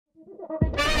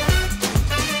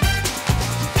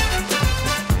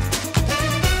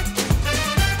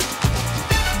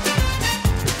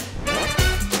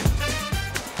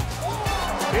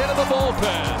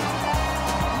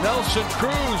Nelson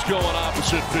Cruz going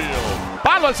opposite field.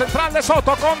 Palo el central de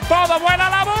Soto con todo, vuela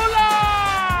la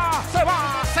bola. Se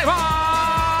va, se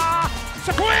va,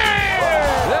 se fue.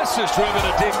 This is driven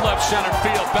to deep left center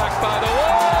field, back by the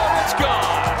wall, it's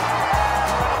gone.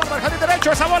 Por el jardín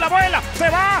derecho, esa bola vuela, se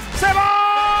va, se va.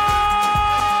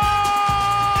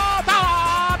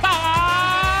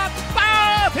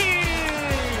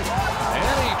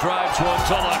 Drives one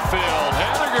to left field.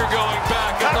 Haniger going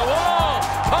back at the wall.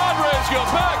 Padres go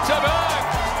back to back.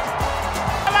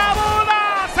 La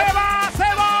bola se va, se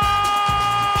va.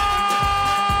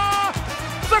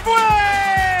 Se fue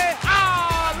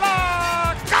a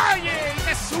la calle y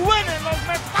que suenen los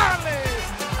metales.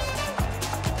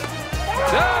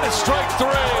 That is strike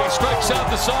three. Strikes out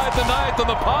the side the ninth, and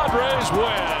the Padres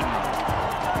win.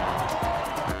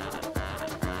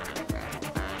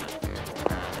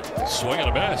 Swing and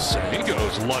a miss, and he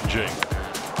goes lunging.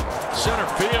 Center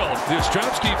field,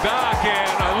 Yastrzemski back,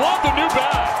 and I love the new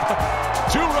bat.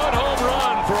 Two-run home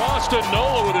run for Austin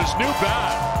Nola with his new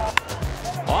bat.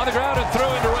 On the ground and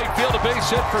through into right field, a base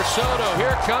hit for Soto.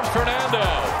 Here comes Fernando.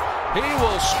 He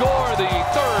will score the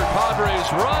third Padres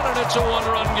run, and it's a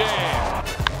one-run game.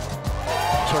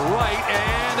 To right,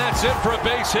 and that's it for a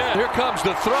base hit. Here comes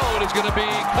the throw. It is going to be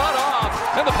cut off,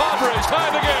 and the Padres tie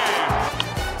the game.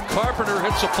 Carpenter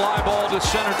hits a fly ball to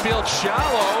center field,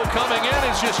 shallow. Coming in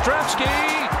is Yastrzemski.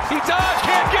 He dodged,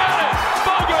 can't get it.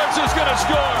 Bogarts is going to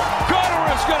score.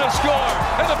 Carter is going to score.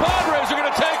 And the Padres are going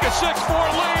to take a 6-4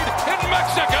 lead in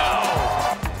Mexico.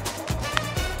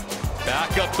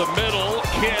 Back up the middle.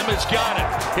 Kim has got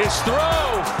it. His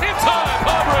throw in time.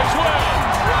 Padres win.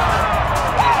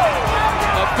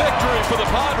 A victory for the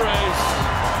Padres.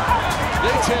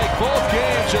 They take both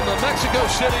games in the Mexico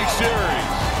City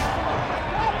series.